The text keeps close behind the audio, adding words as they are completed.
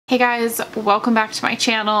Hey guys, welcome back to my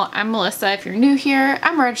channel. I'm Melissa. If you're new here,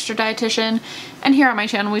 I'm a registered dietitian, and here on my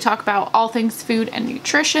channel we talk about all things food and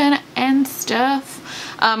nutrition and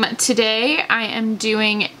stuff. Today I am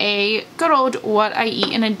doing a good old what I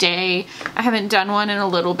eat in a day. I haven't done one in a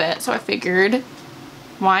little bit, so I figured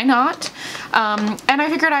why not? And I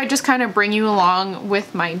figured I'd just kind of bring you along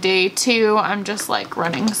with my day too. I'm just like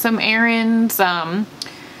running some errands,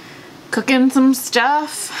 cooking some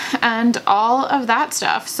stuff and all of that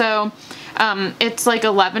stuff. So it's like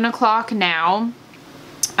 11 o'clock now.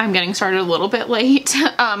 I'm getting started a little bit late,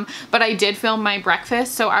 but I did film my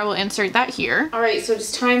breakfast, so I will insert that here. All right, so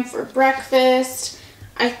it's time for breakfast.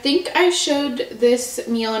 I think I showed this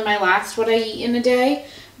meal in my last what I eat in a day,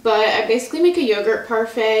 but I basically make a yogurt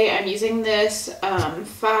parfait. I'm using this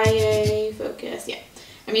Faye Focus, yeah.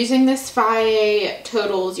 I'm using this Faye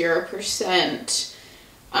Total 0%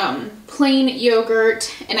 plain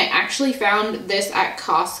yogurt, and I actually found this at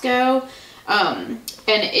Costco, and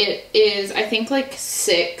it is, I think, like it's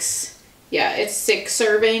 6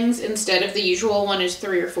 servings instead of the usual one is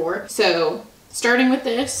 3 or 4. So starting with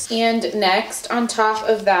this, and next on top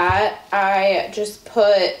of that I just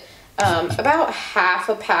put about half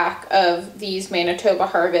a pack of these Manitoba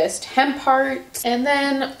Harvest hemp hearts, and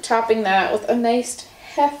then topping that with a nice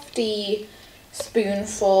hefty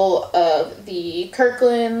spoonful of the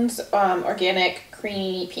Kirkland's organic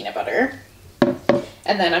creamy peanut butter.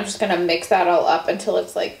 And then I'm just gonna mix that all up until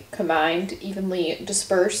it's like combined, evenly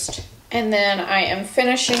dispersed. And then I am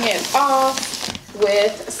finishing it off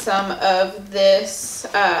with some of this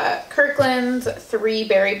Kirkland's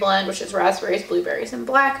 3-berry blend, which is raspberries, blueberries, and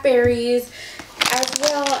blackberries, as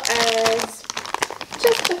well as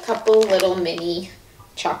just a couple little mini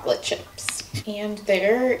chocolate chips. And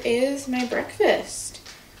there is my breakfast.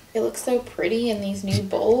 It looks so pretty in these new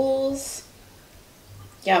bowls.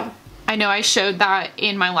 Yum. I know I showed that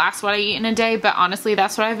in my last what I eat in a day, but honestly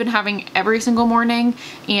that's what I've been having every single morning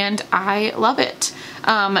and I love it.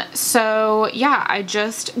 So yeah, I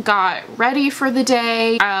just got ready for the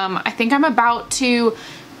day. I think I'm about to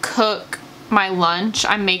cook my lunch.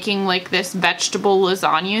 I'm making like this vegetable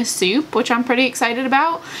lasagna soup, which I'm pretty excited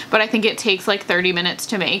about, but I think it takes like 30 minutes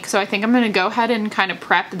to make. So I think I'm gonna go ahead and kind of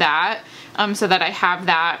prep that so that I have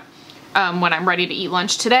that when I'm ready to eat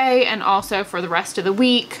lunch today and also for the rest of the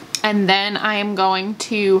week. And then I am going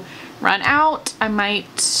to run out. I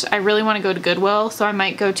really want to go to Goodwill, so I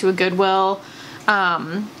might go to a Goodwill.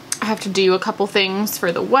 I have to do a couple things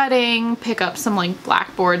for the wedding, pick up some like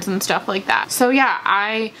blackboards and stuff like that. So yeah,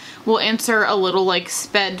 I will answer a little like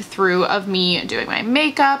sped through of me doing my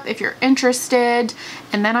makeup if you're interested,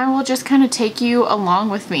 and then I will just kind of take you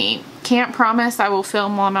along with me. Can't promise I will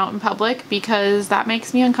film while I'm out in public because that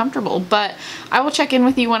makes me uncomfortable, but I will check in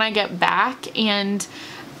with you when I get back, and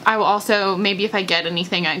I will also, maybe if I get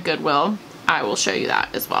anything at Goodwill, I will show you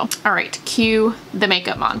that as well. All right, cue the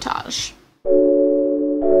makeup montage.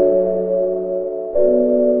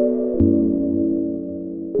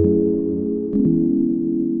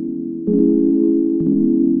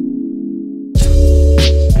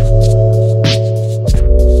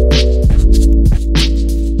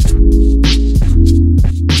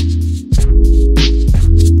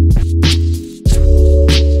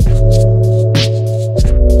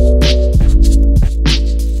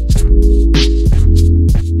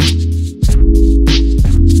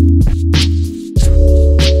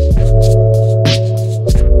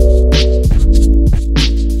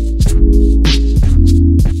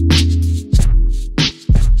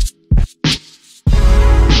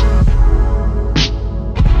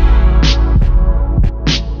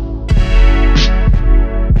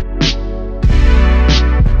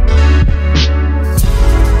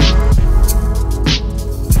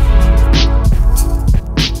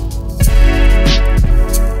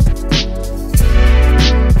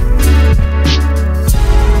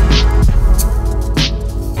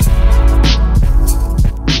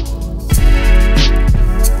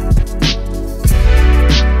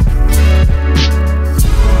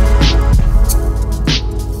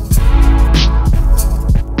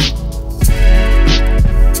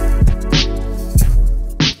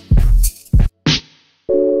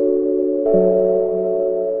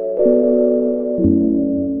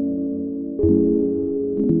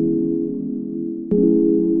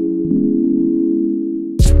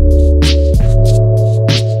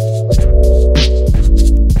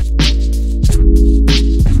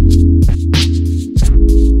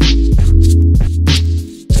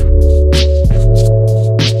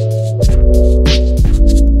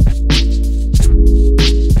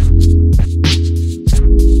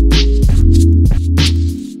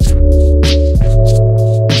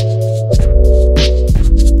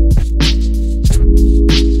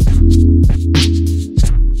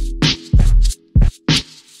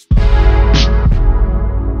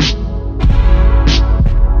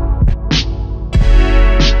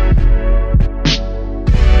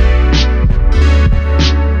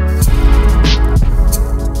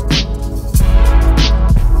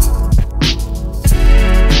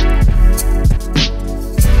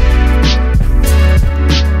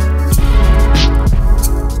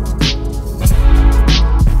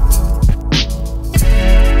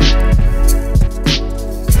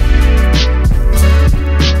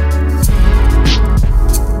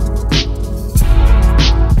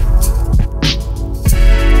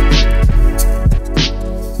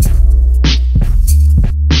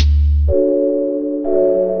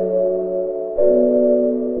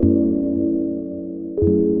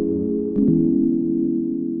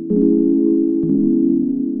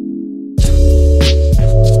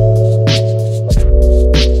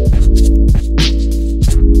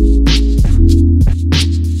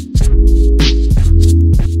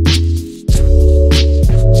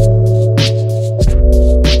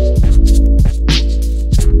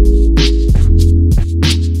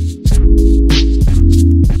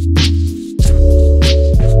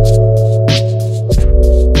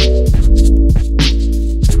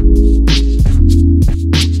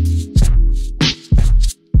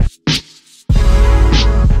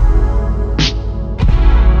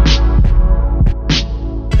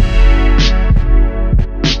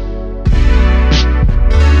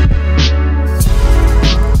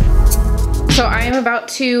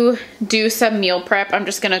 to do some meal prep. I'm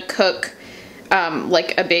just gonna cook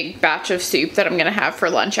like a big batch of soup that I'm gonna have for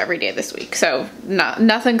lunch every day this week. So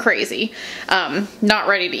nothing crazy. Not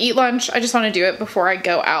ready to eat lunch. I just want to do it before I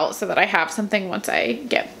go out so that I have something once I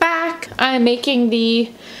get back. I'm making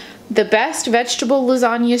the best vegetable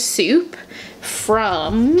lasagna soup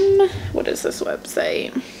from, what is this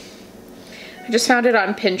website? I just found it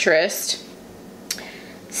on Pinterest.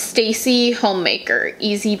 Stacy Homemaker,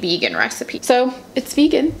 easy vegan recipe. So it's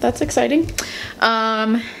vegan, that's exciting.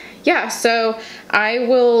 Yeah, so I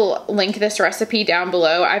will link this recipe down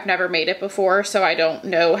below. I've never made it before, so I don't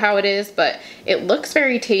know how it is, but it looks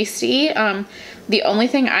very tasty. The only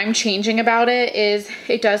thing I'm changing about it is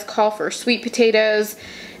it does call for sweet potatoes,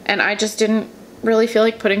 and I just didn't really feel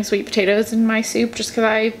like putting sweet potatoes in my soup just because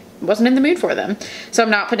I wasn't in the mood for them. So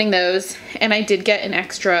I'm not putting those, and I did get an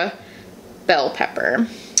extra bell pepper.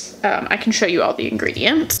 I can show you all the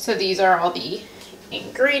ingredients. So these are all the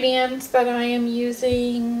ingredients that I am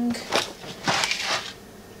using.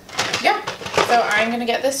 Yeah, so I'm gonna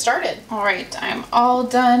get this started. All right, I'm all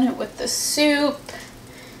done with the soup.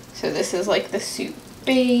 So this is like the soup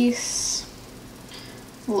base.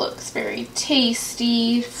 Looks very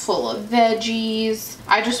tasty, full of veggies.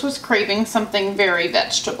 I just was craving something very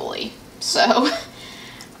vegetable-y, so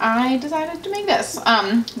I decided to make this.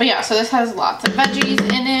 But yeah, so this has lots of veggies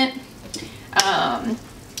in it.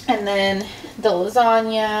 And then the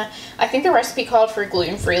lasagna, I think the recipe called for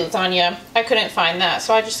gluten-free lasagna. I couldn't find that,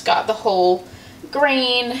 so I just got the whole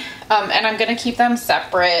grain. And I'm gonna keep them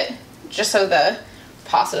separate just so the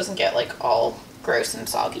pasta doesn't get like all gross and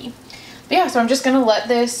soggy. But yeah, so I'm just gonna let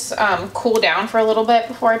this cool down for a little bit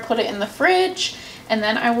before I put it in the fridge, and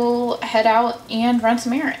then I will head out and run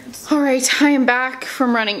some errands. All right, I am back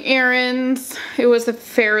from running errands. It was a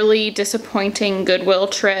fairly disappointing Goodwill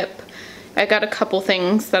trip. I got a couple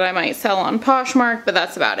things that I might sell on Poshmark, but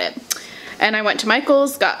that's about it. And I went to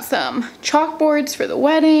Michael's, got some chalkboards for the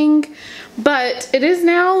wedding, but it is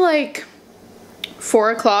now like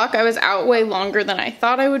 4 o'clock. I was out way longer than I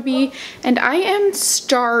thought I would be, and I am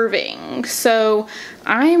starving. So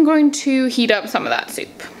I am going to heat up some of that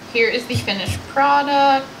soup. Here is the finished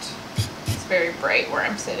product. It's very bright where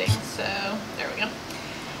I'm sitting, so there we go.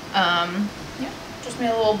 Yeah, just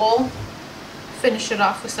made a little bowl. Finished it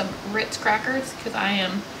off with some Ritz crackers because I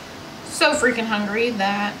am so freaking hungry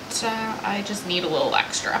that I just need a little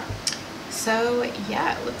extra. So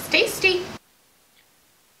yeah, it looks tasty.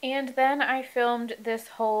 And then I filmed this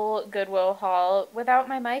whole Goodwill haul without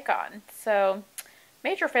my mic on. So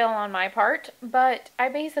major fail on my part, but I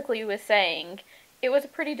basically was saying it was a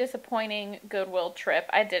pretty disappointing Goodwill trip.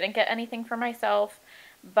 I didn't get anything for myself,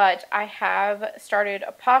 but I have started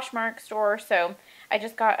a Poshmark store, so I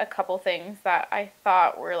just got a couple things that I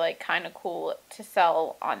thought were like kind of cool to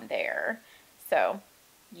sell on there. So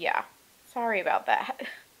yeah, sorry about that.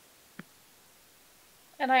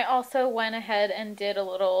 And I also went ahead and did a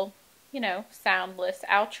little, you know, soundless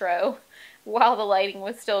outro while the lighting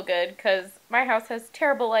was still good, because my house has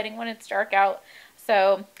terrible lighting when it's dark out.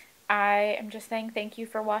 So I am just saying thank you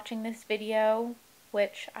for watching this video,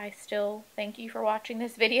 which I still thank you for watching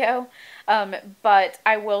this video. But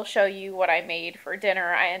I will show you what I made for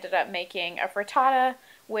dinner. I ended up making a frittata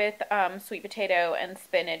with sweet potato and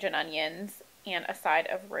spinach and onions, and a side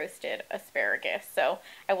of roasted asparagus. So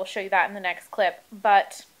I will show you that in the next clip.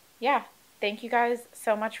 But yeah, thank you guys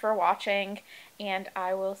so much for watching, and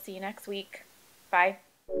I will see you next week. Bye.